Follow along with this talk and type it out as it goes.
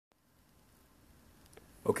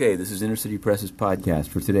Okay, this is Inner City Press's podcast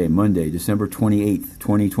for today, Monday, December 28th,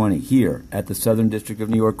 2020, here at the Southern District of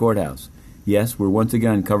New York Courthouse. Yes, we're once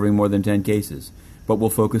again covering more than 10 cases, but we'll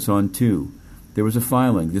focus on 2. There was a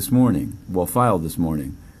filed this morning,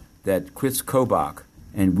 that Kris Kobach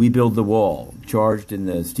and We Build the Wall, charged in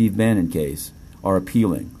the Steve Bannon case, are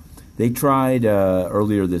appealing. They tried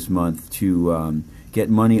earlier this month to get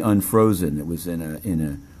money unfrozen. It was in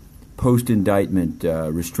a post-indictment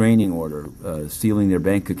restraining order, sealing their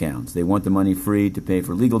bank accounts. They want the money free to pay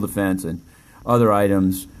for legal defense and other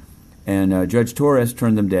items. And Judge Torres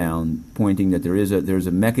turned them down, pointing that there's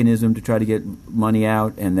a mechanism to try to get money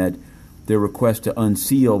out, and that their request to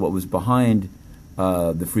unseal what was behind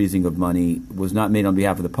the freezing of money was not made on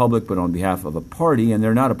behalf of the public, but on behalf of a party, and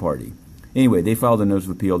they're not a party. Anyway, they filed a notice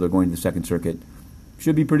of appeal. They're going to the Second Circuit.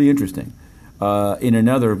 Should be pretty interesting. In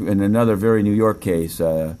another very New York case,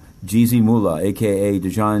 Jeezy Mula, a.k.a.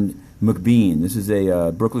 Dejan McBean. This is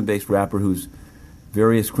a Brooklyn-based rapper whose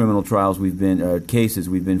various criminal cases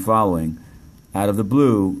we've been following. Out of the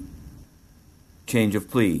blue, change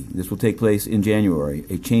of plea. This will take place in January,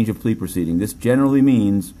 a change of plea proceeding. This generally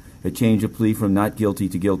means a change of plea from not guilty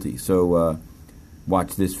to guilty. So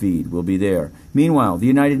watch this feed. We'll be there. Meanwhile, the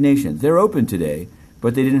United Nations, they're open today,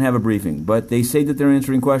 but they didn't have a briefing. But they say that they're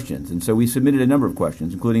answering questions. And so we submitted a number of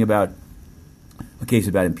questions, including about a case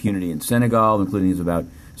about impunity in Senegal, including about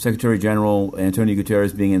Secretary General Antonio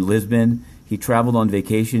Guterres being in Lisbon. He traveled on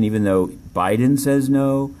vacation even though Biden says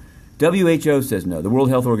no. WHO says no, the World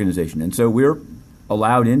Health Organization. And so we're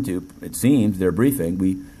allowed into, it seems, their briefing.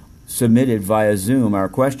 We submitted via Zoom our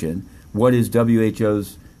question, what is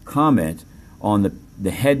WHO's comment on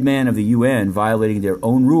the head man of the UN violating their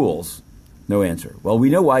own rules? No answer. Well,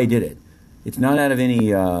 we know why he did it. It's not out of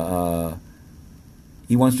any...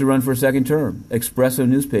 he wants to run for a second term. Espresso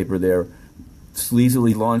newspaper there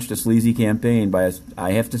sleazily launched a sleazy campaign by,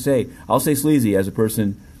 I have to say, I'll say sleazy as a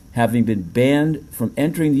person having been banned from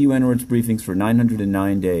entering the UN or its briefings for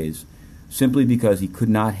 909 days simply because he could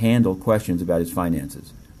not handle questions about his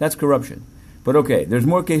finances. That's corruption. But okay, there's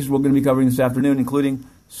more cases we're going to be covering this afternoon, including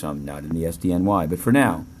some not in the SDNY. But for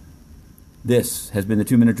now, this has been the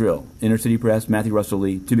 2-Minute Drill. Inner City Press, Matthew Russell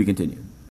Lee, to be continued.